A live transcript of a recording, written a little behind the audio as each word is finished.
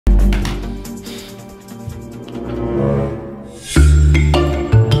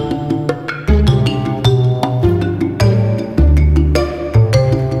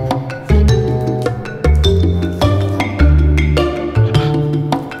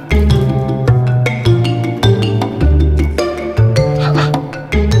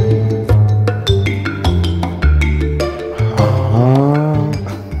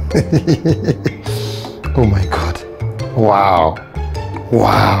Oh my God. Wow.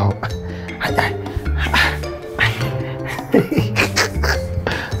 Wow.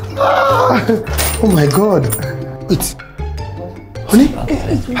 Oh my God. Wait. Honey?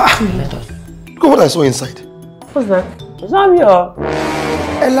 Look at what I saw inside. What's that? It's not your.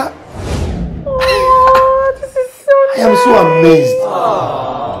 Ella. Oh, this is so nice. I am so amazed.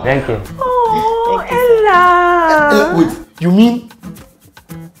 Oh. Thank you. Oh, Thank you, Ella. Wait, you mean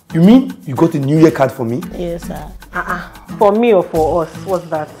you got a New Year card for me? Yes, sir. For me or for us? What's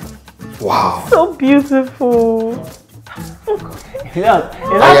that? Wow. So beautiful. You know,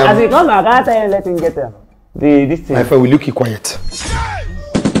 as it comes, I can't tell you, let him get them. This thing. My friend, will you keep quiet?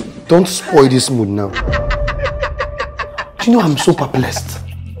 Don't spoil this mood now. You know I'm so perplexed.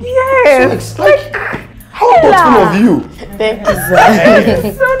 Yes. So it's like, how thoughtful of you. Thank you, sir.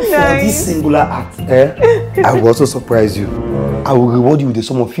 It's so For nice. this singular act, I will also surprise you. I will reward you with a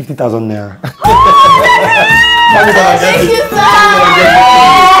sum of 50,000 naira. Thank you, sir.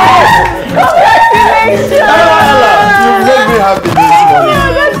 Congratulations. You make me happy this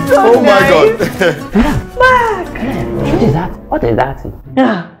morning. That's so Oh my nice. God. Mark. What is that? What is that?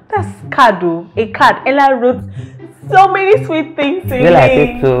 That's card, oh. A card. Ella wrote so many sweet things in Will I it.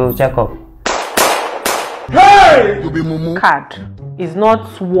 take to check up? Hey! You be mumu. Card is not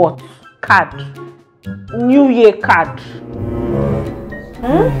what? Card. New Year card.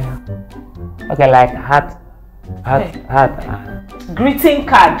 Okay, like heart. Greeting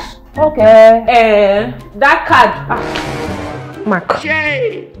card. Okay. That card. Mark.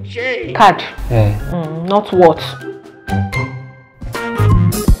 Card. Yeah. Not what.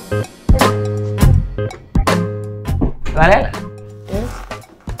 Vanilla, Yes.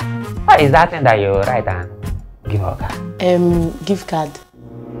 what is that thing that you write and give her? Gift card.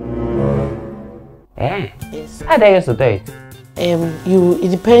 Yeah. Yes. How do you used to do it?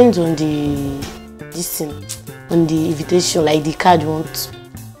 It depends on on the invitation, like the card you want.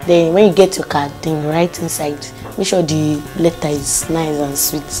 Then when you get your card, then you write inside. Make sure the letter is nice and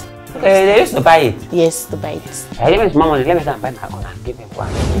sweet. They used to buy it. Yes, to buy it. I give me small money. Let me go and buy my own and give him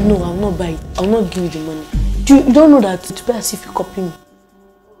one. No, I'll not buy it. I'll not give you the money. You don't know that it's better as if you copy me.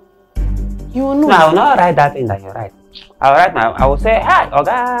 You will know. No, I will not write that thing that you write. I will say, hi,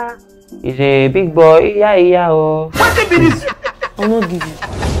 Oga. He's a big boy. Yeah, oh. What be this? I'll not give you.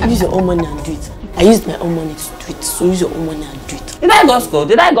 Use your own money and do it. I used my own money to do it, so use your own money and do it. Did I go school?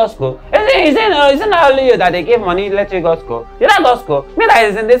 Is it not only you that they give money, let you go school? Did I go school? Me that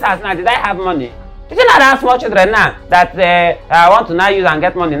is in this house now, did I have money? Is it not that small children now that I want to now use and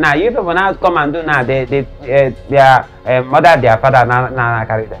get money now? You people now come and do now, their mother, their father, now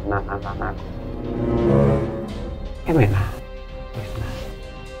carry them, now. Give me now.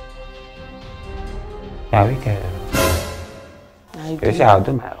 Yeah, we can. You see, I'll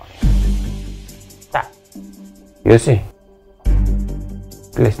do my own. Stop. You see?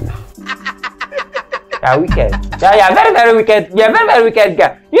 Please now. Yeah, wicked. Yeah, you're very, very wicked. You're very, very wicked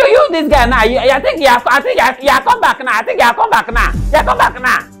guy. You this guy now. I think you have come back now. I think you have come back now. You come back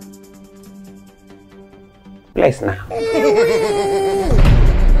now. Please now.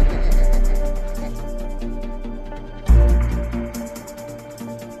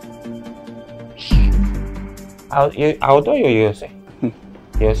 I'll do you see.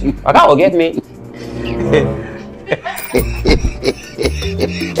 You see. Okay, will get me.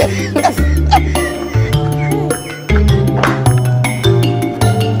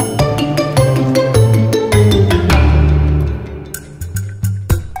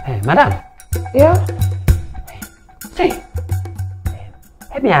 Hey, madam. Yeah. See,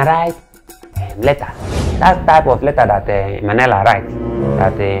 help me write letter. That type of letter that Emanuella writes.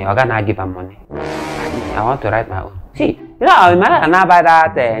 That Organa give her money. I want to write my own. See, you know, Emanuella now buy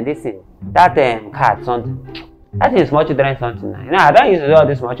that this thing, that card something. That is small children something. You know, I don't use to do all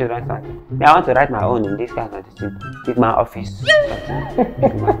this small children something. I want to write my own in this kind of thing. Big man office.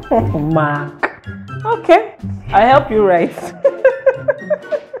 Mark. Okay, I'll help you write.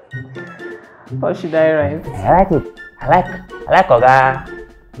 What should I write? I like it. I like Oga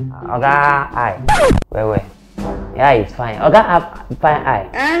eye. Wait. Yeah, it's fine. Oga have fine eye.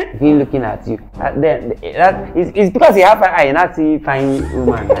 He looking at you. Then it's because he have fine eye, not see fine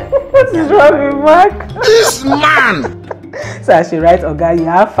woman. What is wrong with Mark? This man! So I should write Oga, you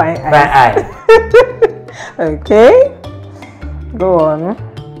have fine eyes. Fine eye. Okay. Go on.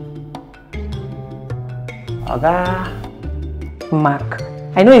 Oga. Mark.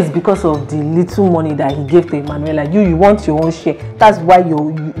 I know it's because of the little money that he gave to Emanuella. You want your own share. That's why you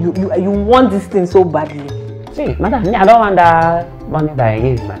want this thing so badly. See, madam, I don't want that money that I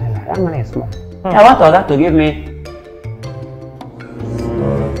gave Emanuella. That money is small. I want Oga to give me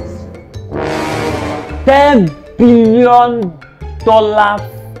 $10 billion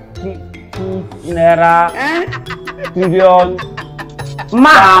naira billion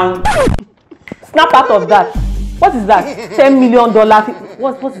Man, snap out of that. What is that? $10 million.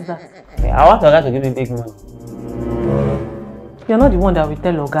 What is that? I want Oga to give me big money. You're not the one that will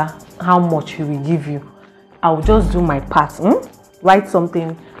tell Oga how much he will give you. I will just do my part. Write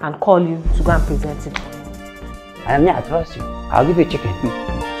something and call you to go and present it. And me, I trust you. I'll give you chicken.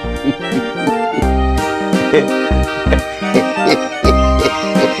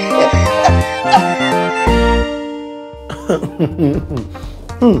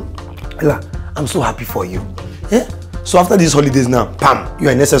 Ella, I'm so happy for you. Yeah? So after these holidays now, bam,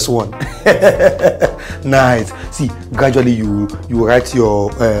 you're an SS1. Nice. See, gradually you write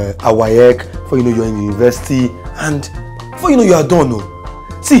your awayek for you're in university, and for you are done. No?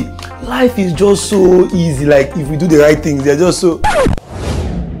 See, life is just so easy. Like if we do the right things, they're just so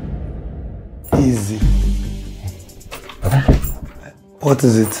easy. What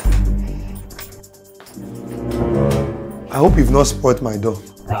is it? I hope you've not spoiled my door.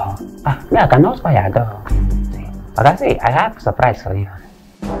 No. I cannot spoil your door. Oga, see, I have a surprise for you.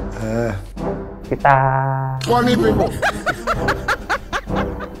 Funny people.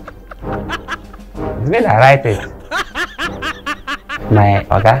 It's me that write it. My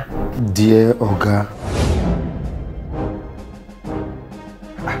Oga. Dear Oga.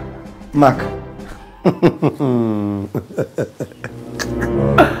 Mark.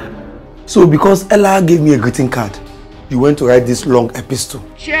 So because Ella gave me a greeting card, you went to write this long epistle.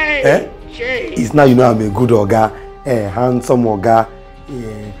 It's now you know I'm a good Oga, handsome Oga,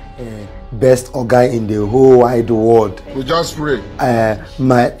 best Oga in the whole wide world. We just pray.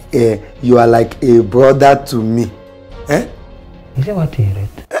 You are like a brother to me. Is it what you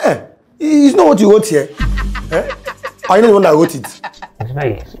wrote? It's not what you wrote here. Are you not the one that wrote it?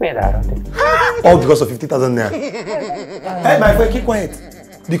 It's me that wrote it. All because of 50,000 naira. Hey, my friend, keep quiet.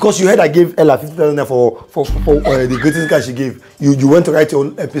 Because you heard I gave Ella 50,000 naira for the greeting card she gave. You went to write your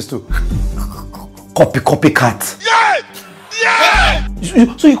own epistle. Copycat.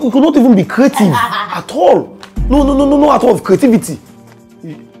 Yeah! So you could not even be creative at all. No at all of creativity.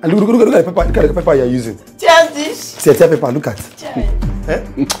 And look at the paper you're using. Just this. It's a paper, look at it.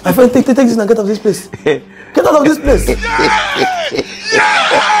 My friend, take this and get out of this place. Get out of this place.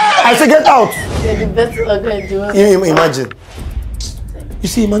 I say get out. You're the best Oga in the world. Imagine. You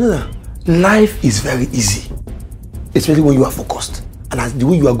see, Emanuela, life is very easy. Especially when you are focused. And as the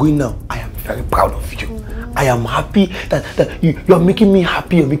way you are going now, I am very proud of you. I am happy that you are making me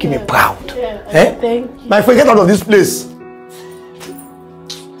happy, you're making me proud. Thank you. My friend, get out of this place.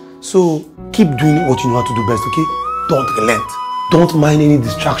 So keep doing what you know how to do best, okay? Don't relent. Don't mind any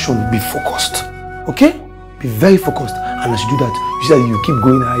distraction. Be focused. Okay? Be very focused. And as you do that, you see that you keep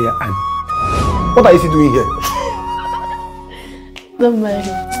going higher and what are you still doing here? Don't mind.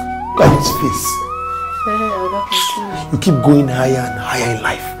 Look at his face. You keep going higher and higher in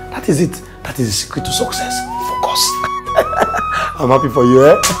life. That is it. That is the secret to success. Focus. I'm happy for you,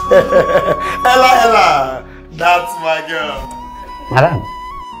 eh? Ella. That's my girl. Madam,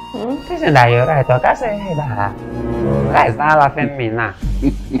 isn't that you're right? Oga say that Oga is not laughing at me now.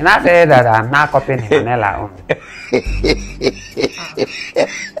 You not say that I'm not copying Emanuela.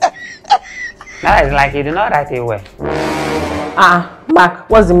 That is like you do not write it well. Mark,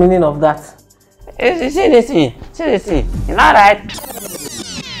 what's the meaning of that? See this thing. You not write.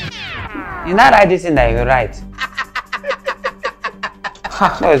 You not write this thing that you write.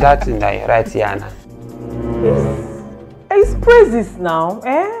 So is that thing that you write here now? It's praises now,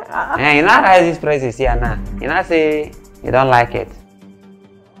 You not write these praises here now. You not say you don't like it.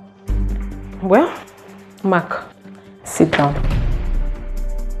 Well, Mark, sit down.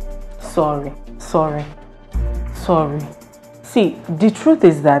 Sorry. See, the truth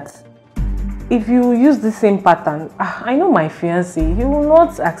is that if you use the same pattern, I know my fiancé, he will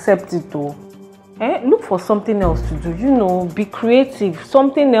not accept it though. Look for something else to do, be creative,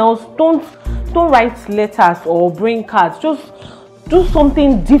 something else. Don't write letters or bring cards. Just do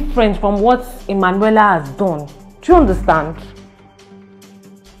something different from what Emanuela has done. Do you understand?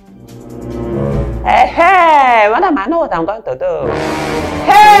 Hey, madam, I know what I'm going to do.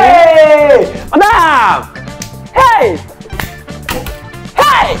 Hey, madam! Hey!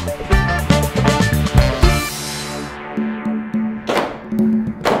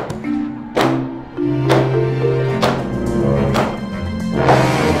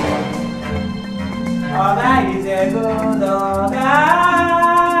 Oga is a good Oga.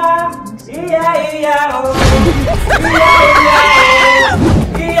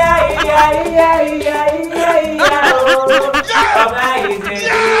 Oga is a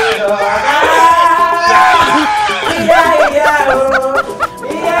good Oga.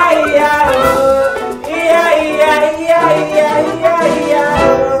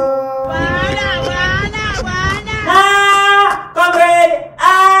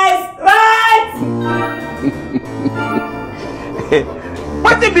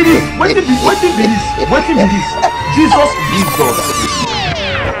 Waiting be this. Jesus gives us.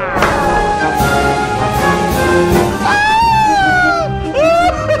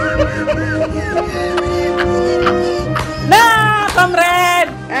 Now, comrade,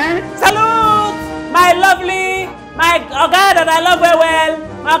 salute my lovely, my Oga that I love very well,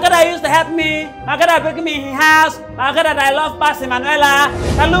 my Oga that used to help me, my Oga that bring me in his house, my Oga that I love past Emanuella.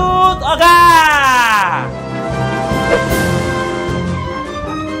 Salute, Oga!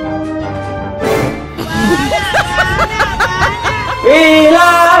 We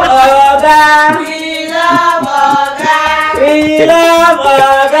love Oga. We love Oga. We love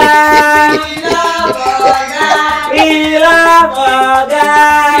Oga. We love Oga.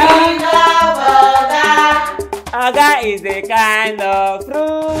 We love Oga. Oga is a kind of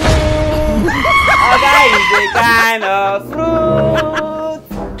fruit. Oga is a kind of fruit.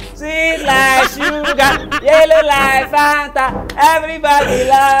 Sweet like sugar, yellow like Fanta. Everybody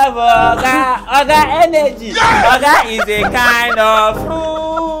love Oga. Oga energy. Oga is a kind of fruit.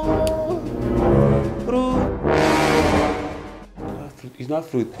 It's not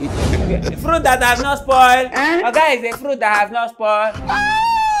fruit. Fruit that has not spoiled. Oga is a fruit that has not spoiled.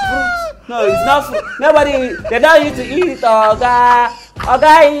 Fruit. No, it's not fruit. Nobody, they don't used to eat Oga.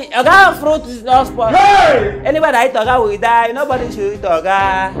 Oga fruit is not spoiled. Hey! Anybody that eat Oga will die. Nobody should eat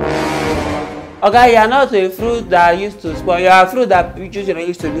Oga. Oga, you are not a fruit that used to spoil. You are a fruit that usually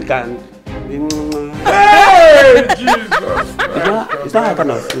used to look and. Hey, Jesus! It's not a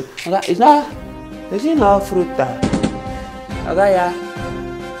kind of fruit. Oga, it's not. Is it not fruit that? Oga,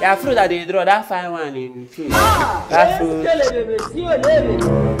 yeah, fruit that they draw, that fine one in film. That fruit.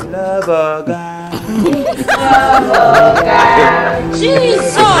 Love Oga. Love Oga.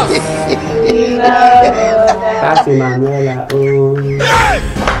 Jesus! That's Emanuella.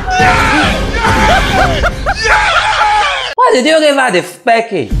 Why did you give her the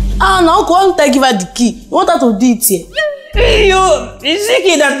package? Now come give her the key. You want her to do it here? You see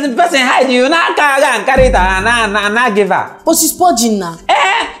key that the person hide you now carry it and give her. But she's purging now.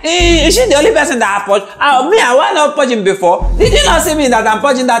 Is she the only person that purged? Me, I was not purging before. Did you not see me that I'm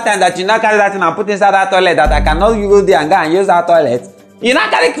purging that time that you not carry that thing and put inside that toilet that I cannot go there and go and use that toilet? You not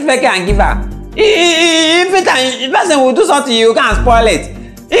carry fake and give her. If the person will do something, you can't spoil it.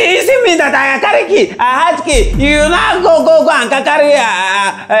 You see me that I carry key, I had key. You now go and carry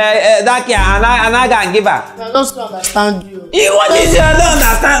that key and I go and give her. I don't understand you. What is you don't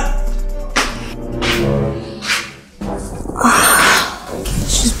understand?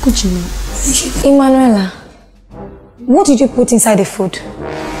 She's putting me. Emanuella, what did you put inside the food?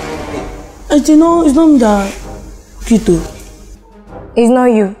 I don't know, it's not me that Kito. It's not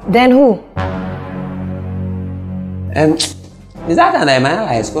you. Then who? Is that an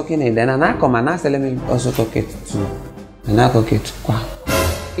Emanuella is cooking it? Then I come and I tell me also cook it too. And I cook it.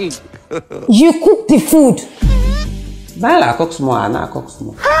 You cook the food. Emanuella cooks more and I cook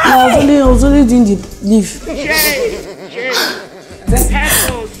more. I was only doing the leaf.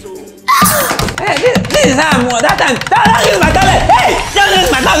 Hey, this is how I'm that time. Don't use my toilet. Hey, don't use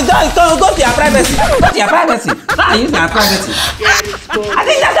my toilet. Don't go to your privacy. Go to your privacy. Don't use my privacy. I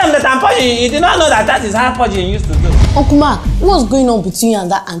think that time that I'm purging, you did not know that is how purging used to do. Uncle Mark, what's going on between you and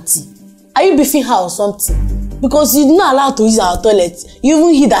that auntie? Are you beefing her or something? Because you did not allow her to use our toilet. You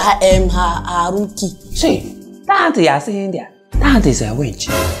even hid her room key. See, that auntie you are saying there, that auntie is a witch.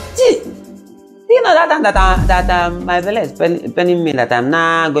 See, do you know that time that my village penning me that I'm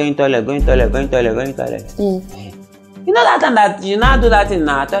now going toilet. You know that time that you now do that in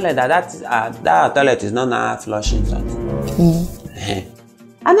our toilet, that toilet is not now flushing something.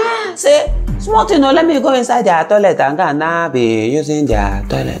 And I say, small thing, let me go inside their toilet and go and now be using their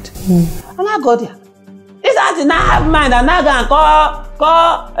toilet. And I go there. This auntie now have mind and now go and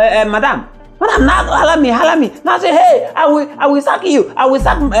call madam. Madam, now holla me. Now say, hey, I will sack you. I will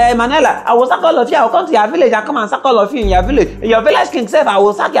sack Emanuella. I will sack all of you. I will come to your village and come and sack all of you in your village. Your village king said, I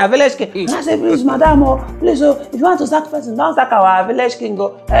will sack your village king. And I say, please, madam, please, if you want to sack person, don't sack our village king.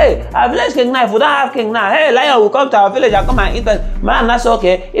 Go, hey, our village king now, if we don't have king now, hey, lion will come to our village and come and eat us. Madam, that's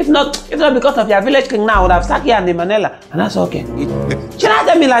okay. If not because of your village king now, I would have sacked you and Emanuella. And that's okay. She not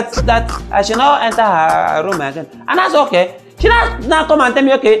tell me that I should not enter her room again. And that's okay. She now come and tell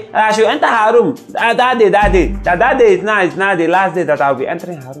me, okay, I should enter her room. That day is now the last day that I'll be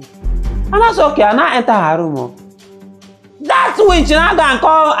entering her room. And that's okay, I now enter her room. That's when she now go and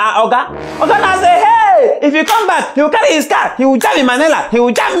call Oga. Oga now say, hey, if you come back, he will carry his car. He will jam Emanuella. He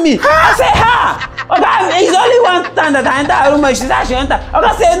will jam me. I say, ha! Okay, it's only one time that I enter a room and she said she enter.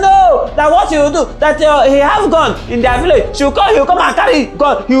 Okay, say no, that what he will do, that he have gun in their village. He'll come and carry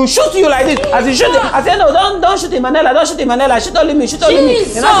gun. He will shoot you like this. As he shoot you, I said no, don't shoot Emanuela, don't shoot Emanuela. Shoot only me, shoot only me.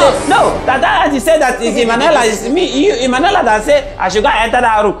 You know, say no. That he said that it's Emanuela, it's me, you, Emanuela that say I should go enter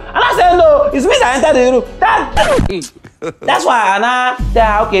that room. And I said no, it's me that enter the room. That's why Anna,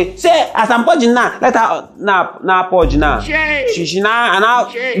 okay. Say as I'm purging now, let her now purge now. She now and now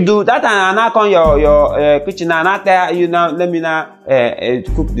do that and now come your kitchen now. Now tell you now. Let me now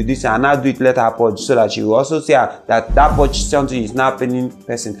cook the dish and now do it. Let her purge so that she will also say that purge something is now paying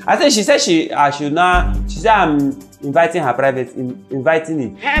person. I said she said I should now. She said I'm inviting her privacy,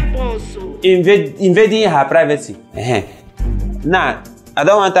 invading her privacy. Now. I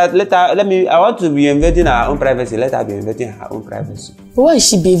don't want that. I want to be invading her own privacy. Let her be invading her own privacy. But why is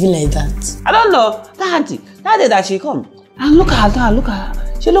she behaving like that? I don't know. That auntie, that day that she come, and look at her, look at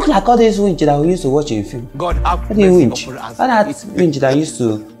her. She look like all these winch that we used to watch in film. God have mercy winch. That winch that used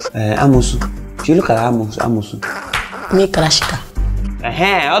to Amusu. She look at Amusu. Me Krashika.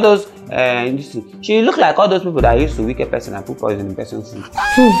 All those she look like all those people that used to wicked person and put poison in person's food.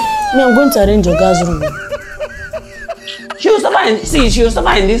 Me, I'm going to arrange your girl's room. She will suffer in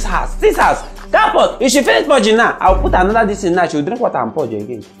this house. This house. That pot. If she finish purging now, I'll put another this in now. She will drink water and purge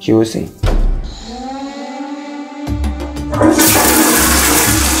again. She will see.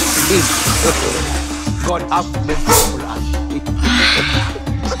 God have mercy on us.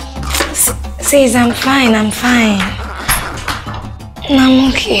 Says I'm fine. I'm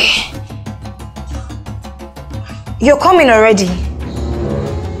okay. You're coming already?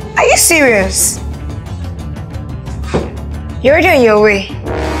 Are you serious? You're already on your way.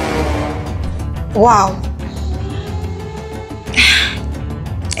 Wow.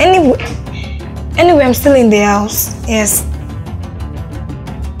 Anyway, I'm still in the house. Yes.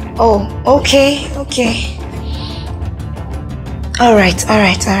 Oh, okay. All right.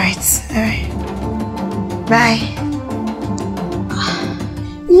 Bye.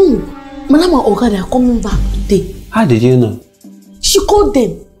 Madam and Oga, they are coming back today. How did you know? She called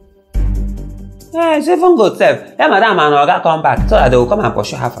them. Yeah, it's even good, Seth. Yeah, Madam and Oga come back so that they will come and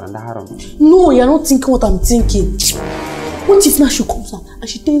pursue her from that room. No, you're not thinking what I'm thinking. What if now she comes out and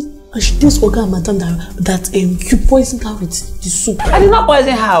she tells Oga and Madam that you poisoned her with the soup? I did not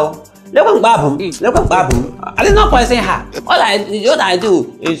poison her. Look at Babum. I did not poison her. What I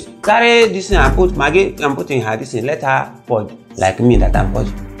do is carry this thing and put Maggie and put in her this thing. Let her purge like me that I'm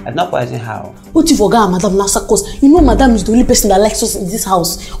purging. I did not poison her. What if Oga and Madam now suck us? You know Madam is the only person that likes us in this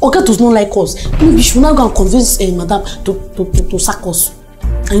house. Oga does not like us. Maybe we should now go and convince Madam to sack us.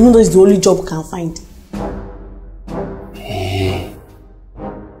 I know that's the only job we can find.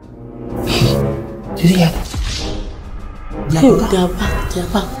 Did you hear that? Hey, they are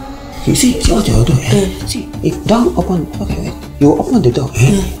back. You see what you're doing? See, if don't open, okay, you open the door.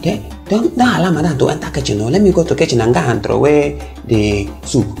 Don't allow Madam to enter kitchen. No, let me go to kitchen and go and throw away the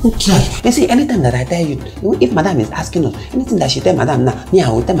soup. Okay. You see, anytime that I tell you, if Madam is asking us, anything that she tell Madam now, me I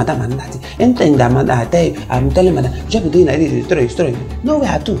will tell Madam and that. Anything that Madam I tell you, I'm telling Madam, you should be doing like this, story. No way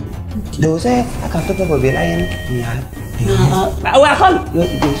at all. They will say, I can talk about the lion. We are calling.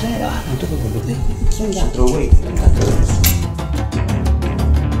 They will say, I can talk about the lion. So you throw away.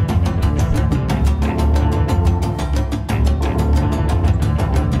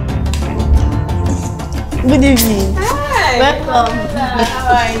 Good evening. Hi. Welcome.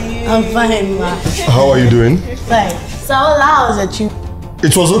 How are you? I'm fine, ma. How are you doing? Fine. So how was your trip?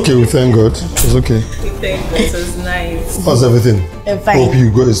 It was okay, we thank God. It was okay. Thank God, it was nice. How's everything? I'm fine. Hope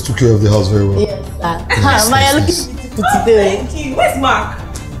you guys took care of the house very well. Yes, sir. Ma, you're looking beautiful today. Thank you. Where's Mark?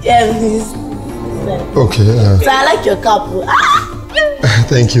 Yeah, this. Okay. So I like your cap.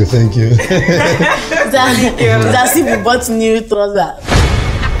 Thank you. It's as if you bought new trousers.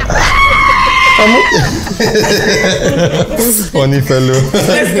 Funny fellow.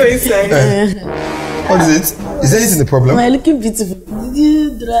 Let's go inside. What is it? Is there anything the problem? Ma, you're looking beautiful. Did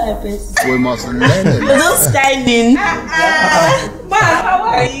you draw a pencil? We must learn it. You're just styling. Mark, how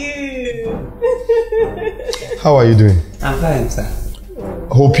are you? How are you doing? I'm fine, sir.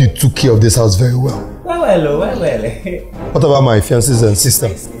 I hope you took care of this house very well. Well. What about my fiancés and sister?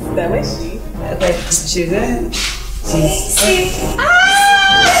 Where's she? She's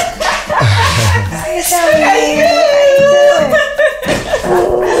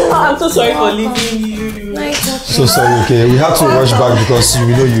I'm so sorry for leaving you. So sorry, okay. We had to rush back because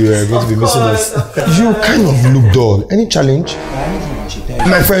we know you were going to be missing us. You kind of look dull. Any challenge?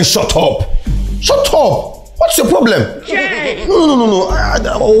 My friend, shut up. Shut up. What's your problem? No.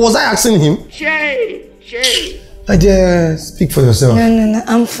 Was I asking him? Shay. I dare speak for yourself. No.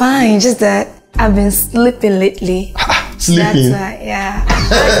 I'm fine. Just that I've been sleeping lately. Sleeping? That's why, yeah.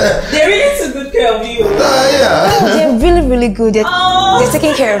 They really took good care of you. Yeah. Oh, they're really, really good. They're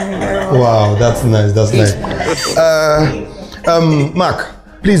taking care of me very well. Wow, that's nice. That's nice. Mark,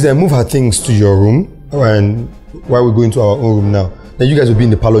 please move her things to your room, and while we go into our own room now. Then you guys will be in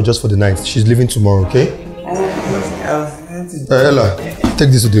the parlor just for the night. She's leaving tomorrow, okay? Ella,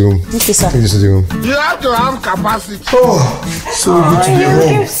 take this to the room. Okay, sir. Take this to the room. You have to have capacity. Oh, so good to be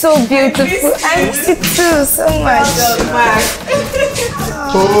home. You're so beautiful. I miss you too so much.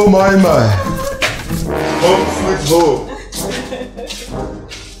 Oh my. Home sweet home.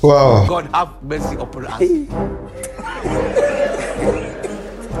 Wow. God have mercy upon us.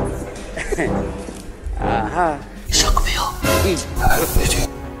 Shock me up.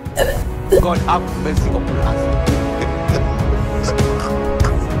 God have mercy upon us.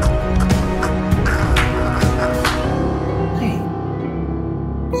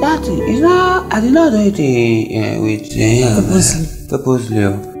 That is not. I did not do it with purposely.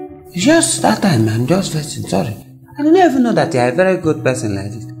 It's just that time. I'm just very sorry. I didn't even know that you are a very good person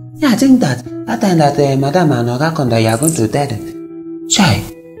like this. Yeah, I think that time that Madam and Oga Konda, you are going to tell them. Chai,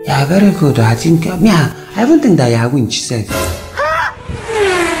 you are very good. I think. Yeah, I even think that you are winch safe.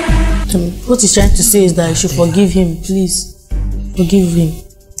 What he's trying to say is that I should forgive him, please. Forgive him.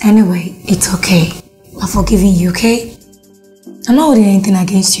 Anyway, it's okay. I'm forgiving you, okay? I'm not holding anything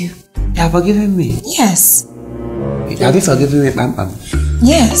against you. You are forgiving me? Yes. Have you forgiven me, Pam Pam?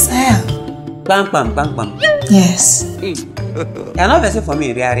 Yes, I am. Pam Pam. Yes. You are not vexing for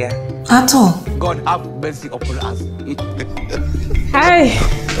me, Ria. At all. God have mercy upon us. Hi,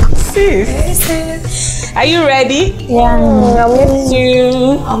 sis. Hey, sis. Are you ready? Yeah. I miss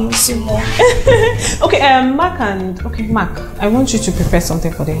you. I'll miss you more. Okay, Mark, I want you to prepare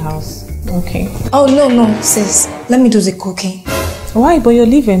something for the house. Okay. Oh, no, sis. Let me do the cooking. Why? But you're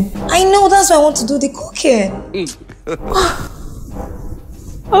leaving. I know, that's why I want to do the cooking.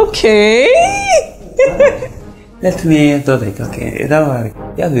 Okay. Let me do the cooking. Don't worry.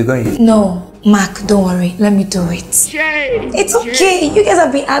 Yeah, we're going. No, Mark, don't worry. Let me do it. It's okay. You guys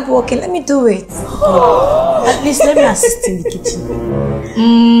have been hardworking. Let me do it. At least let me assist in the kitchen.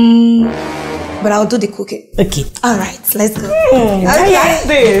 But I'll do the cooking. Okay. All right, let's go. I like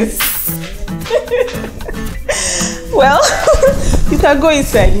this. Well, you can go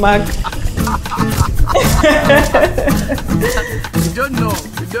inside, Mark. You don't know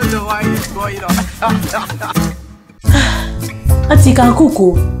why it's going on. Auntie, can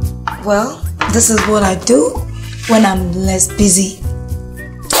cook. Well, this is what I do when I'm less busy.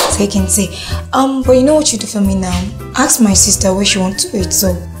 So you can say, but you know what you do for me now? Ask my sister where she wants to eat,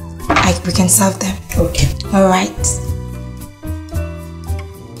 so we can serve them. Okay. All right.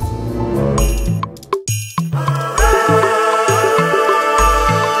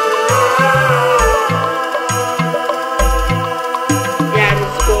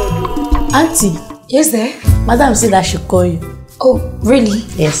 Auntie. Yes, there. Madam said I should call you. Oh, really?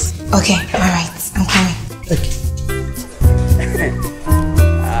 Yes. Okay, all right. I'm coming. Okay.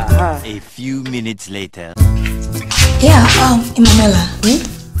 A few minutes later. Yeah, Emanuella.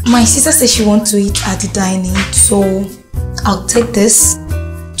 My sister says she wants to eat at the dining, so I'll take this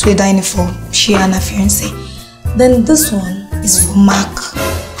to the dining for she and her fiancé. Then this one is for Mark.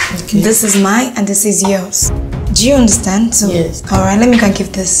 Okay. This is mine and this is yours. Do you understand? So, yes. All right, let me go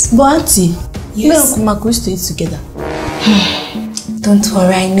give this. But Auntie, yes. me and Uncle Mark used to eat together. Don't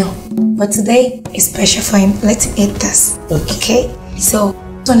worry, I know. But today is special for him. Let's eat this. Okay? So,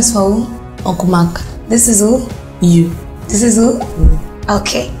 this one is for who? Uncle Mark. This is who? You. This is who?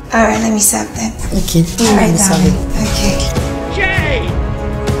 Okay. All right, let me serve them. Okay. All right, darling. Okay. Jay!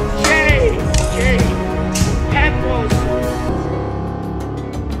 Help us!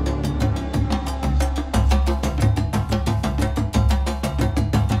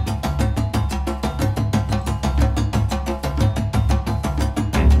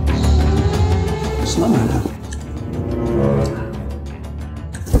 It's not madam.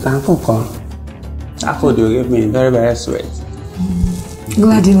 You can cook on. That food you gave me very, very sweet.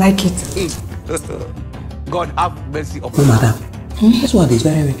 Glad you like it. God have mercy upon us. No, madam. This one is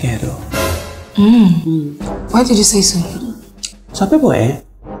very wicked, though. Why did you say so? Some people, you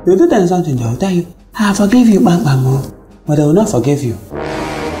do them something, they'll tell you, I forgive you, bang, but they will not forgive you.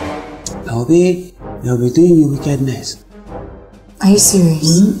 They'll be doing you wickedness. Are you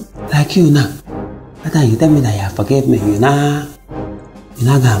serious? Like you now. That time you tell me that you forgive me, you're not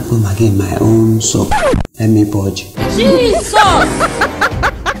gonna put again my own soap. Let me purge. Jesus!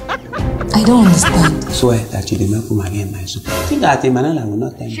 I don't understand. Swear that you did not put again my soap. Think that Emanuella will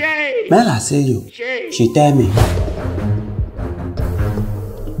not tell me. Emanuella say you. She tell me.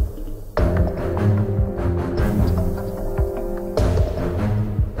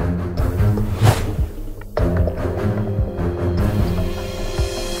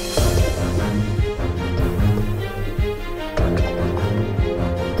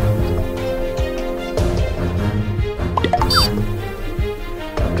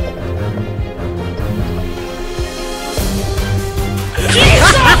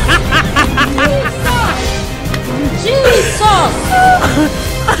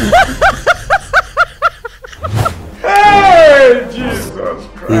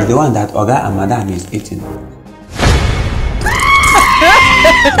 the one that Oga and Madam is eating.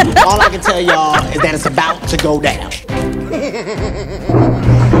 All I can tell y'all is that it's about to go down.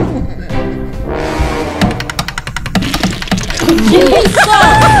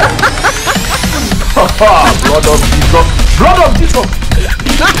 Blood of Jesus! Blood of Jesus!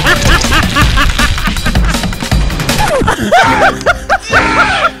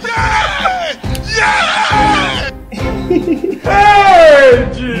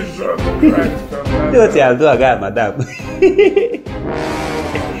 Hey, Jesus Christ! Don't you do Oga and Madam?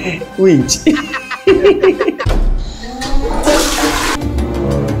 Winch.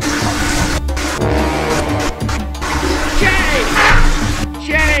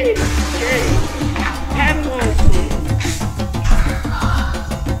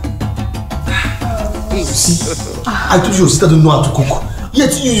 I told you your sister don't know how to cook.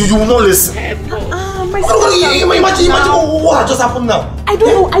 Yet you will not listen. My sister. Imagine what just happened now. I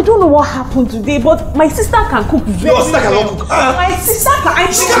don't know what happened today, but my sister can cook very well. Your sister cannot cook. My sister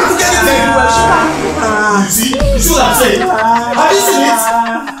can. She can cook very well. You see what I'm saying? Have you seen it?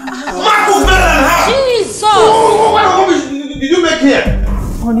 Mark cook better than her. Jesus! What rubbish did you make here?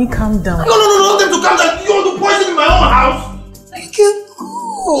 Honey, calm down. No, not them to calm down. You want to poison in my own house? I can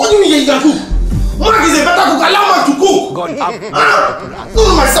cook. What do you mean you can cook? Mark is a better cook. Allow Mark to cook. God, no,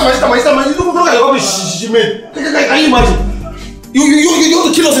 my sister. You look at the rubbish she made. Can you imagine? You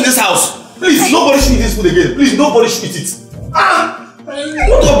want to kill us in this house? Please, nobody should eat this food again. Please, nobody should eat it.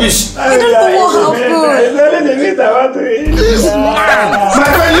 What rubbish? I don't know what happened. Please, my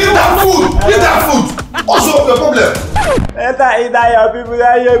friend, leave that food. Leave that food. What's your problem?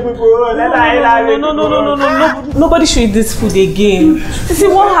 No. Nobody should eat this food again. You see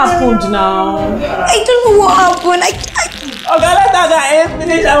what happened now? I don't know what happened. No,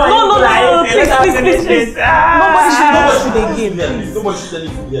 please. Nobody should again. Nobody should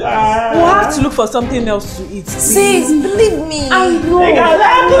eat food again. We'll have to look for something else to eat. Sis, believe me. I know.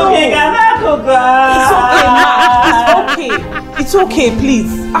 It's okay,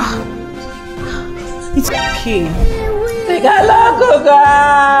 please. It's okay.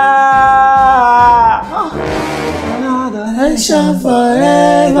 Nation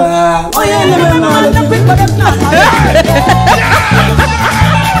forever. Oh yeah,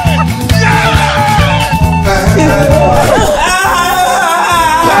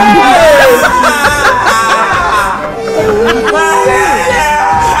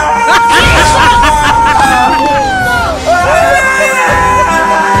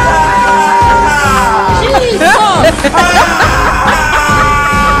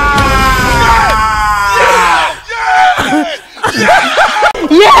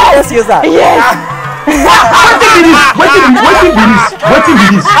 Yes, yes, sir. Yes. What is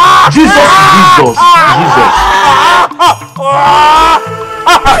this? Jesus.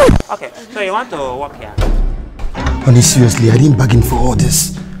 Okay, so you want to walk here? Honey, seriously, I didn't bargain for all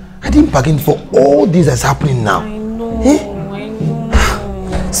this. I didn't bargain for all this that's happening now. I know. I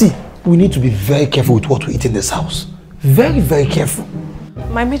know. See, we need to be very careful with what we eat in this house. Very, very careful.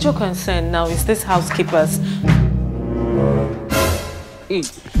 My major concern now is this housekeepers. Hey,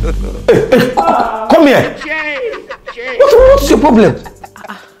 come here. What's your problem?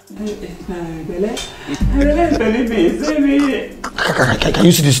 Can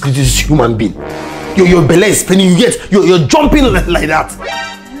you see this human being? Your belly is spinning. You get you're jumping like that.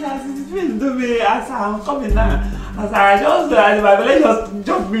 As I'm coming down, as I just my belly just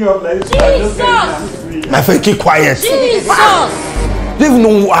jumped me up like this. Jesus! My friend, keep quiet. Jesus! Don't even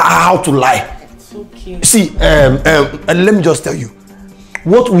know how to lie. It's okay. See, let me just tell you.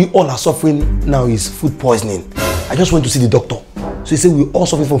 What we all are suffering now is food poisoning. I just went to see the doctor. So he said we're all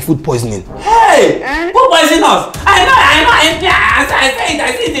suffering from food poisoning. Hey! Who poisoned us? I know. As I said,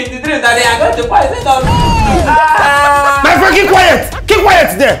 I see the dream that they are going to poison us. My friend, keep quiet! Keep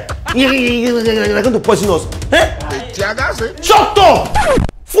quiet there! They're going to poison us. Eh? Shut up!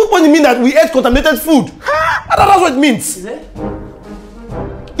 Food poisoning means that we ate contaminated food. That's what it means. Is it?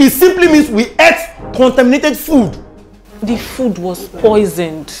 It simply means we ate contaminated food. The food was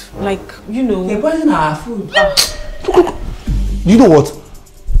poisoned. Like, you know. They poisoned our food. You know what?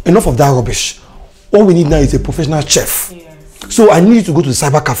 Enough of that rubbish. All we need now is a professional chef. Yes. So I need you to go to the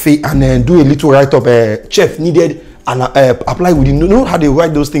cyber cafe and do a little write-up. Chef needed and apply within. You know how they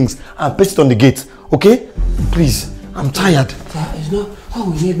write those things and paste it on the gate. Okay? Please. I'm tired. It's not.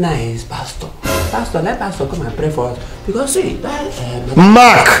 All we need now is pastor. Let pastor come and pray for us. Because see, that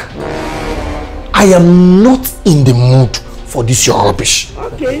Mark! I am not in the mood for this your rubbish.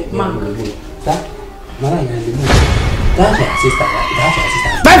 Okay. Mark. That Mara, you're in the mood. That's your sister, right? That's your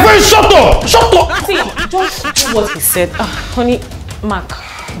sister. My friend, shut up! Shut up! See, just do what he said. Honey, Mark,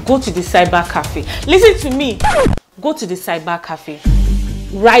 go to the cyber cafe. Listen to me. Go to the cyber cafe.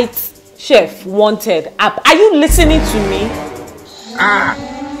 Write chef wanted app. Are you listening to me?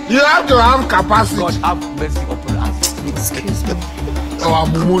 You have to have capacity. God have mercy upon us. Excuse me. Oh,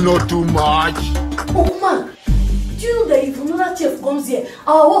 Mumu, not too much. Oh, man. Do you know that if another chef comes here,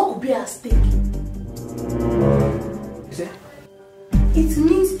 our work will be at stake? It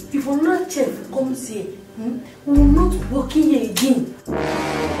means if another chef comes here, we will not be working here again.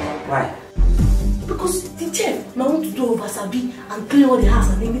 Why? Because the chef now want to do over Sabi and clean all the house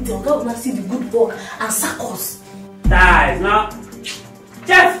and everything. God will not see the good work and sack us. That is not.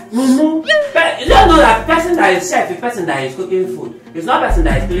 Chef, Mumu. You don't know that person that is chef is person that is cooking food. It's not person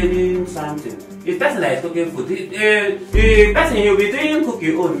that is cleaning something. It's person that is cooking food. The person you will be doing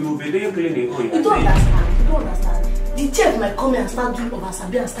cooking own, you will be doing cleaning own. You don't understand. You don't understand. The chef might come here and start doing over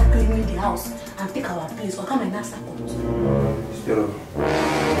Sabi and start cleaning the house and take our place. Or come and ask that comes. Still,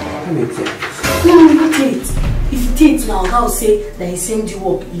 let me check. No, not yet. If you take it now, God will say that he send you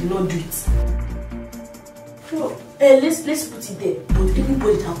work, he will not do it. So, let's put it there. But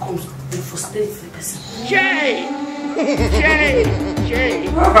anybody that comes will frustrate the person. Jay! Jay! Jay!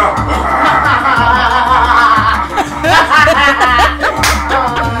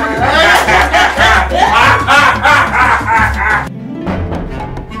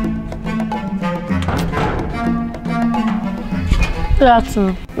 Good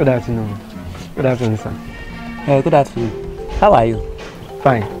afternoon. Good afternoon. Good afternoon, sir. Good afternoon. How are you?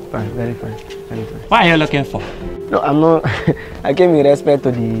 Fine, fine, very fine, very fine. What are you looking for? No, I'm not. I came in respect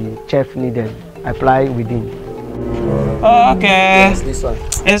to the chef needed. I apply within. Okay. Yes, this one.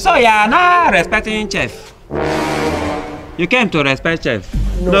 And so you are not respecting chef. You came to respect chef.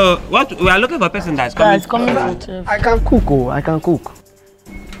 No. What we are looking for a person that's coming. to chef. I can cook. Oh, I can cook.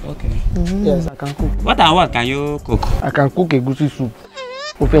 Okay. Yes, I can cook. What and what can you cook? I can cook a goosey soup,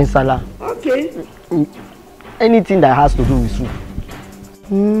 open salad. Okay. Anything that has to do with soup.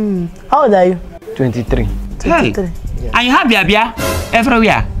 How old are you? 23. Hey. Yeah. And you have bia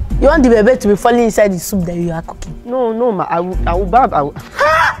everywhere. You want the baby to be falling inside the soup that you are cooking? No, ma. I will barb. I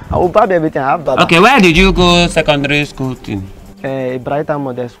will barb everything. I have barb. Okay, where did you go secondary school to? Brighton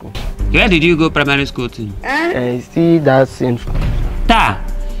Model School. Where did you go primary school to? See that same school.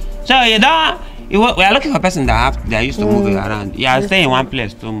 So you don't. We are looking for a person that used to move around. You are staying in one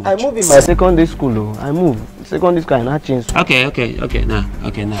place too much. I moved in my secondary school. Oh. I moved. Secondary school, I not changed. Okay. Now.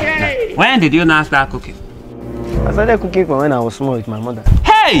 When did you now start cooking? I started cooking from when I was small with my mother.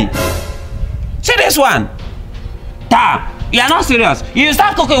 Hey! See this one? You are not serious. You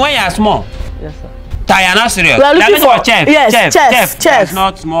start cooking when you are small. Yes, sir. You are not serious. We are looking for chef. Yes, chef. It's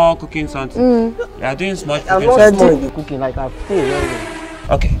not small cooking something. You are doing small cooking. I'm not small in the cooking, like I've stayed very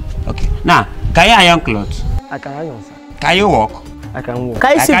well. Okay. Now, can you iron clothes? I can iron, sir. Can you walk? I can walk.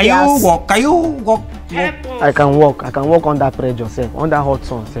 Can you see gas? walk? Can you walk? I can walk. I can walk under pressure, sir. Under hot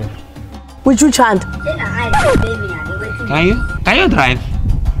sun, sir. With which hand? Can you drive?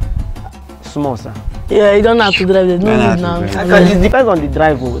 Small, sir. Yeah, you don't have to drive. There's no need now. It depends on the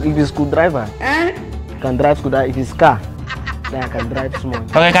driver. If it's screwdriver, I can drive screwdriver. If it's car, then I can drive small.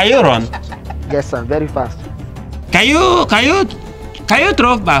 Okay, can you run? Yes, sir. Very fast. Can you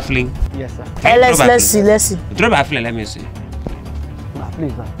throw baffling? Yes, sir. Let's see. Throw baffling, let me see.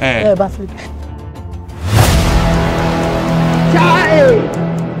 Please, sir. Yeah, baffling.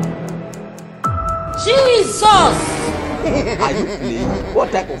 Jesus! Are you playing?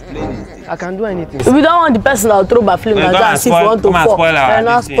 What type of playing is this? I can do anything. If we don't want the person that will throw baffling like that, as if we want to fall, then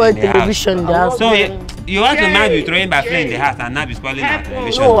not spoil television in the house. So you want to now be throwing baffling in the house and not be spoiling our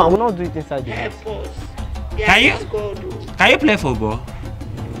television? No, I will not do it inside the house. Can you play football?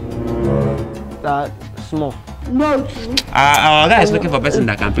 Small. Our guy is looking for a person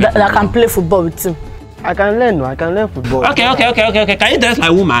that can play football. That can play football with him. I can learn. No, I can learn football. Okay. Can you dress like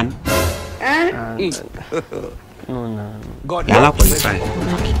a woman? No. God, you are not qualified.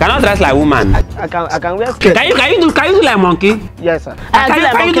 Cannot dress like a woman. I can wear skirt. Can you do like monkey? Yes, sir.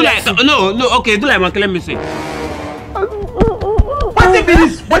 Can you do like no? Okay, do like monkey. Let me see. What be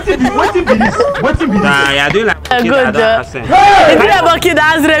this? Nah, you are doing like monkey. Good. Hey! If you are monkey,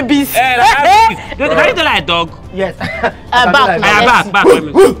 that's rabies. Can you do like dog? Yes. Back. Let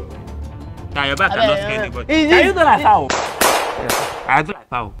me see. Nah, your back cannot scare anybody. Can you do like fowl? Yes. I do like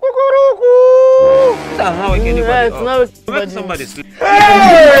fowl. This is not waking anybody up. Make somebody sleep.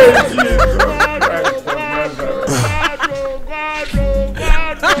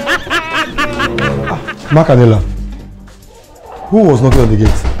 Macadella, who was knocking on the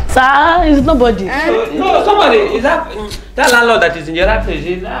gate? Sir, it's nobody. No, somebody. Is that landlord that is in the other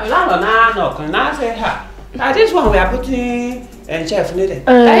place? Landlord now knock. Now say, this one we are putting And chef needed.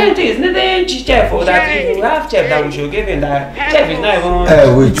 I don't think it's needed chef or that if you have chef that we should give him that. Chef is not even...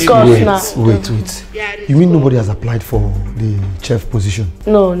 Wait. You mean nobody has applied for the chef position?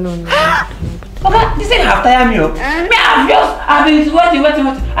 No. Okay, this ain't half time, Me, I've been waiting.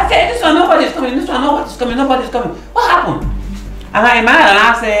 I said, this one, nobody's coming. What happened? And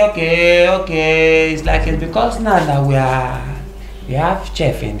I say, okay. It's like it's because now that we have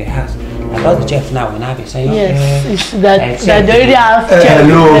chef in the house. I thought the chef now will not be saying, okay. Yes, it's that they already have chef.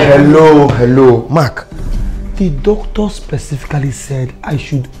 Hello. Mark, the doctor specifically said I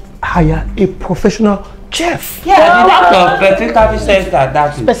should hire a professional chef. Yeah, the doctor specifically says that.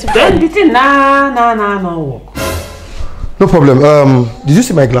 Then the thing, no work. No problem. Did you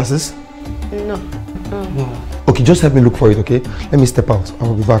see my glasses? No. Okay, just help me look for it, okay? Let me step out. I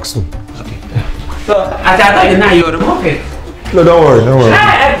will be back soon. Okay. So, as I told you now, you remove it. No, don't worry.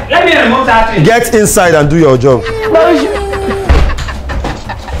 Let me remove that thing. Get inside and do your job.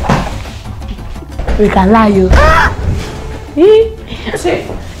 We can lie you. See,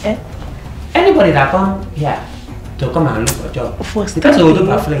 anybody that come here to come and look for a job, the person will do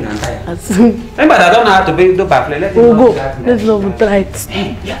baffling and tire. Anybody that don't know how to do baffling, let him go. Let's go try it.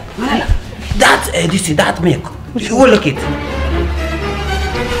 Yeah, that milk. You will look it.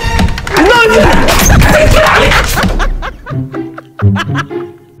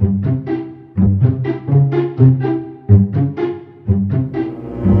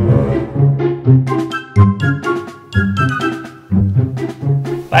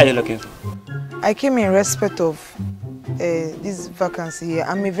 What are you looking for? I came in respect of this vacancy here.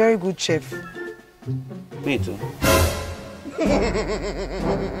 I'm a very good chef. Me too.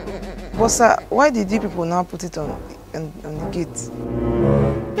 But sir, why did you people now put it on the gate?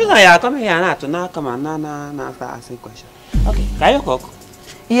 Because you are coming here now to now come and now start asking questions. Okay, can you cook?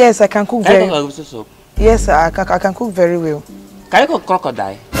 Yes, I can cook very well. Can you cook soup? Yes, sir, I can cook very well. Can you cook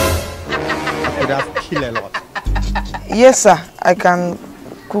crocodile? I could have killed a lot. Yes, sir, I can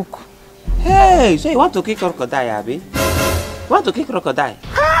cook. Hey, so you want to cook crocodile, Abby? You want to cook crocodile?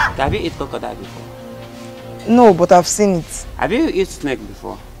 Have you eaten crocodile before? No, but I've seen it. Have you eaten snake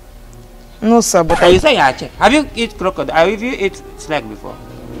before? No, sir, but you say you are chef. Have you eaten crocodile? Have you eaten snake before?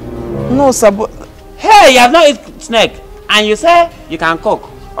 No, sir, but... Hey, you have not eaten snake, and you say you can cook.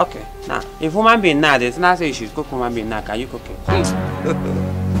 Okay, now, if human being now, there's not say you should cook human being now, can you cook it?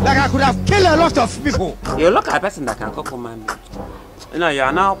 Like I could have killed a lot of people. You look at a person that can cook human being. You know, you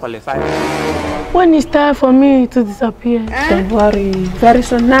are now qualified. When it's time for me to disappear, don't worry. Very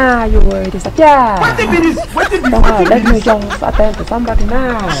soon now you will disappear. Don't worry, let me just attend to somebody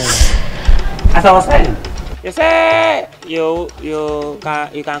now. As I was saying, you say you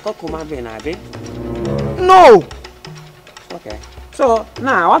can cook human being, Abby? No. Okay. So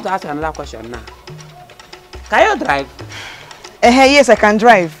now I want to ask you another question now. Can you drive? Yes, I can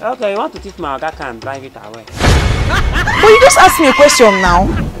drive. Okay, you want to teach my guy can drive it away. But you just asked me a question now.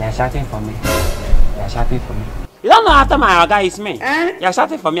 You're shouting for me. You don't know after my guy is me. You're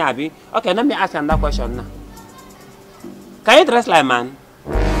shouting for me, Abby. Okay, let me ask you another question now. Can you dress like a man?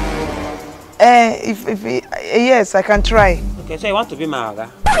 Yes, I can try. Okay, so you want to be my guy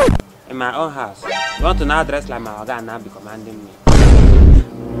in my own house. You want to now dress like my guy and now be commanding me.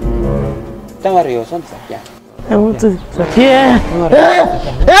 Don't worry, your son disappear. I want to disappear. Come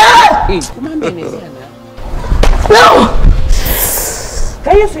on, baby. No!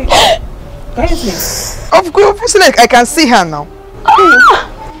 Can you see? Of course, like I can see her now.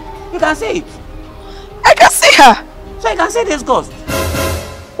 You can see it? I can see her. So you can see this ghost?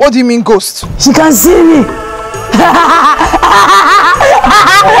 What do you mean ghost? She can see me.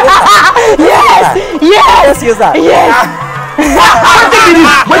 Yes! Yes! Yes!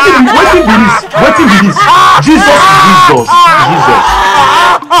 What be this? Jesus.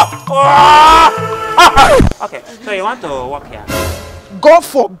 Okay, so you want to walk here? God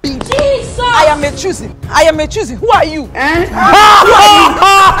forbid. Jesus! I am a choosing. Who are you? Come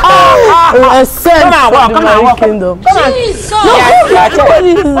on, walk. Kingdom. Come on. Jesus!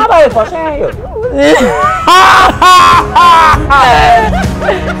 Nobody for sharing you.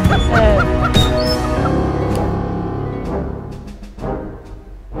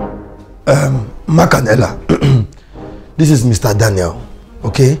 Mark and Ella, this is Mr. Daniel,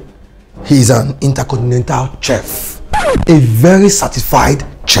 okay? He is an intercontinental chef, a very certified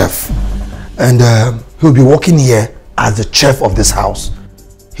chef, and he'll be working here as the chef of this house.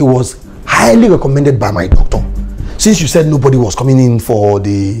 He was highly recommended by my doctor. Since you said nobody was coming in for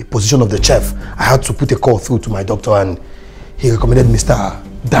the position of the chef, I had to put a call through to my doctor and he recommended Mr.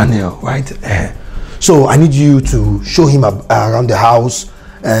 Daniel, right? So I need you to show him around the house,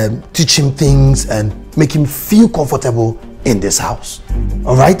 teach him things and make him feel comfortable in this house.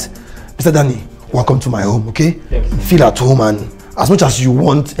 All right? Mr. Danny, welcome to my home, okay? Feel at home, and as much as you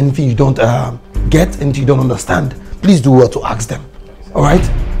want anything you don't get, anything you don't understand, please do well to ask them. All right?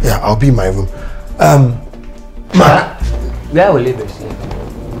 Yeah, I'll be in my room. Mark. Where will he be sleeping?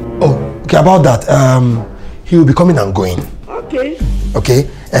 Oh, okay, about that. He will be coming and going. Okay. Okay?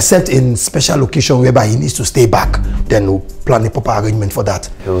 Except in special occasion whereby he needs to stay back, then we'll plan a proper arrangement for that.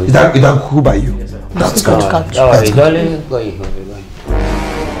 Is that cool by you? Yes, that's good.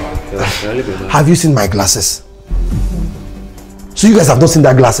 Have you seen my glasses? So you guys have not seen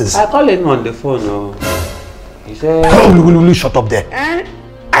that glasses? I called him on the phone. No. He said... Oh, will you shut up there? I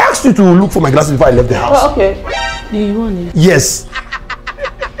asked you to look for my glasses before I left the house. Oh, okay. Do you want it? Yes.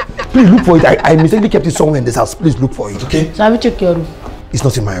 Please look for it. I mistakenly kept it somewhere in this house. Please look for it, okay? So have you checked your room? It's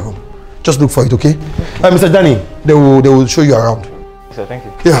not in my room. Just look for it, okay? Mr. Danny, they will show you around. Sir, thank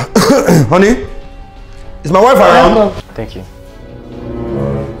you. Yeah. Honey, is my wife around? Thank you.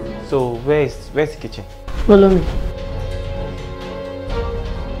 So where's the kitchen? Follow me.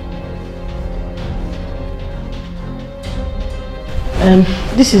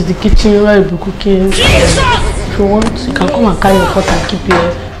 This is the kitchen where you'll be cooking. Jesus! If you want, you can come and carry your pot and keep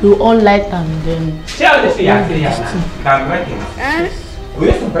here. You all light and then. See how this thing actually can break it. We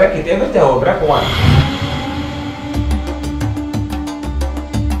used to break it every time we break one.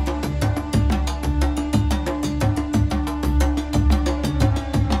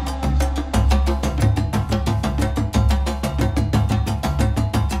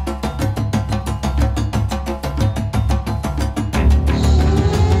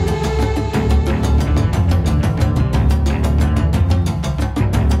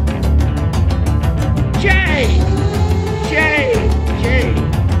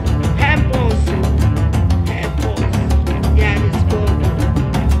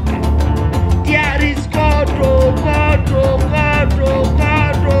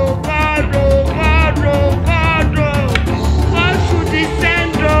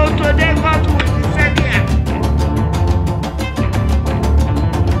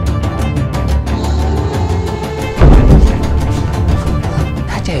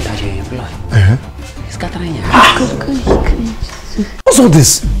 What's all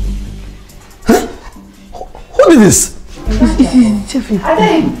this? Huh? Who did this? I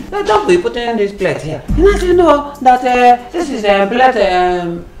think don't be putting in this plate here. You know that this is a plate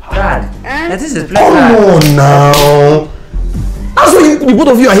rad. This is plate rad. Come on now. That's why the both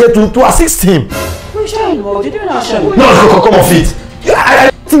of you are here to assist him. We show him. Did you not show him? No, come off it. I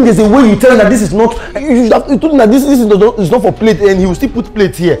think there's a way you tell him that this is not. You should have told him that this is not for plate, and he will still put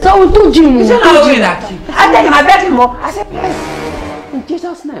plate here. So we told you. You said not doing that. I tell him, I beg him. I said, please, in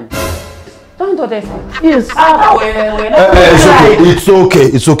Jesus' name, don't do this. Yes.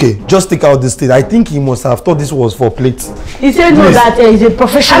 It's okay. Just take out this thing. I think he must have thought this was for plate. He said no, that he's a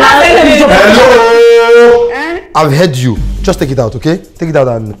professional. Hello. I've heard you. Just take it out, okay? Take it out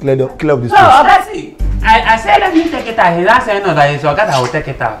and clear up this place. No, okay. I said let me take it out. He's not saying no, that he's okay, I will take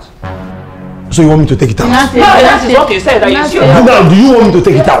it out. So you want me to take it out? No, that is what you said. That you should. Now, do you want me to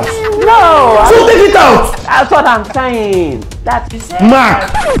take it out? No. So take it out. That's what I'm saying. That is it.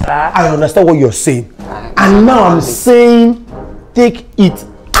 Mark, I understand what you're saying. And now I'm saying take it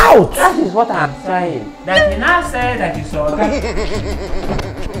out. That is what I'm saying. That he now said that it's okay.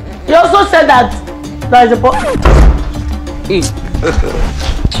 He also said that there is a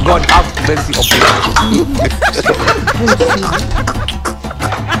God have mercy upon you.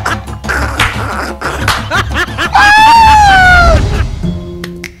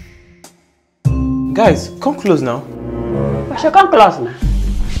 Guys, come close now. We should come close now.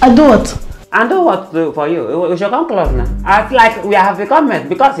 I do what? I do what for you. We should come close now. I feel like we have become met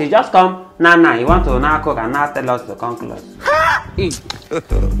because he just come now. You want to now cook and now tell us to come close.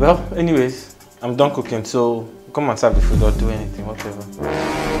 Well, anyways, I'm done cooking, so come and serve the food or do anything, whatever.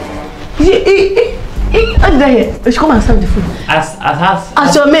 You should come and serve the food. As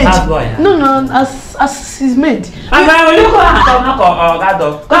your maid. As boy. Yeah. No, as his maid. And will you go and come?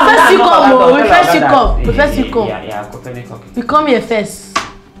 We first you come. Yeah, you come here first.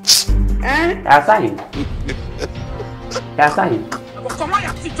 Yeah, sign. Yeah, sign. Come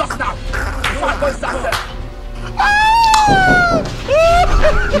on, sit just now. You are going to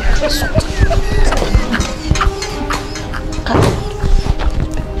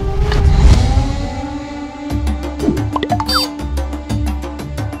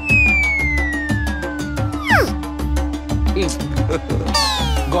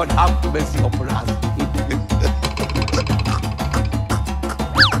God have mercy upon us.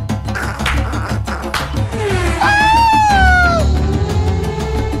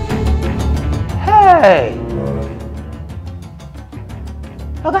 Hey!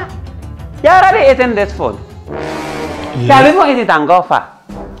 already eaten this food. You have even eaten it and go far.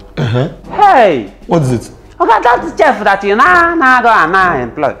 Hey! What is it? Okay, that's chef that you go and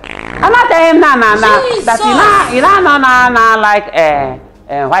employ. I'm not telling him that you like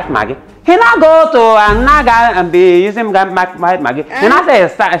white Maggie. He not go to and be using white Maggie. He not say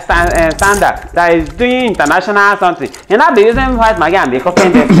standard that is doing international something. He not be using white Maggie and be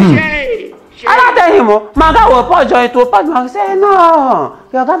cooking this. I not tell him, Maga will pour joy to pot. Maga say no.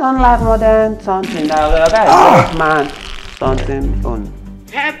 Your God don't like modern something. Your God is man something fun.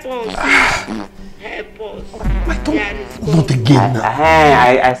 Help us. Help us. Not again now.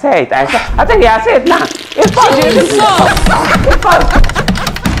 I say it. I think I say it now. It's fun.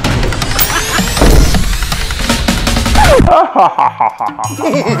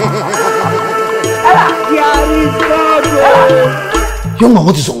 Young man,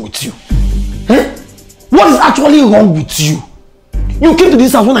 what is wrong with you? What is actually wrong with you? You came to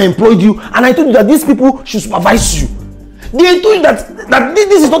this house when I employed you and I told you that these people should supervise you. They told you that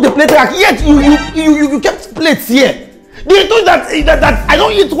this is not a plate rack, yet you kept plates here. They told you that I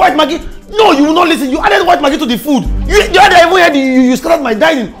don't eat white Maggie. No, you will not listen. You added white Maggie to the food. The other even heard you started my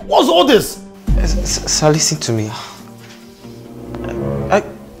dining. What's all this? Sir, listen to me.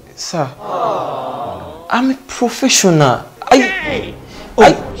 Sir, I'm a professional. Okay,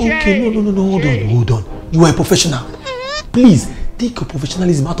 no, hold on. You are a professional. Please, take your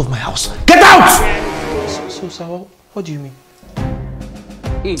professionalism out of my house. Get out! So sir, what do you mean?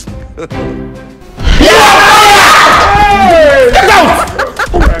 Get out!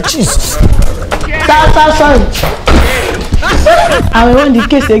 Oh, Jesus. Sorry. I will run the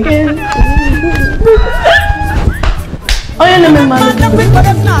case again. Oh, yeah, no, man.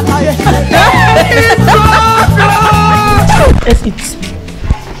 Let's eat.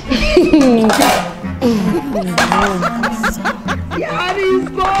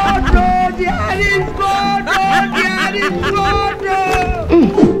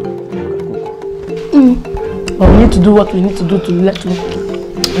 But we need to do what we need to do to let you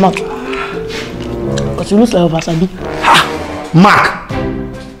Mark. Because you look like Obasabi. Ha! Mark!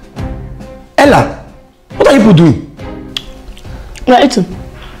 Ella, what are people doing? We are eating.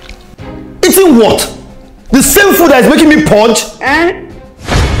 Eating what? The same food that is making me purge?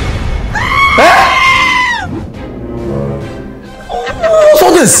 What's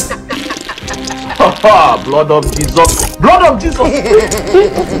all this? Blood of Jesus. Blood of Jesus.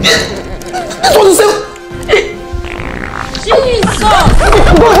 This was the same. Jesus!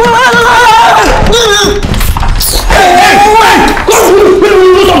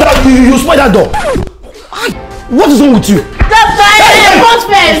 You spoiled that door. What is wrong with you?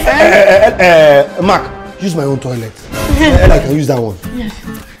 Mark, use my own toilet. I can use that one.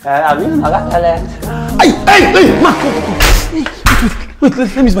 I'm using my toilet. Hey, Mark, come. Wait,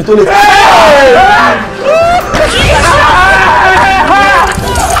 let me use my toilet.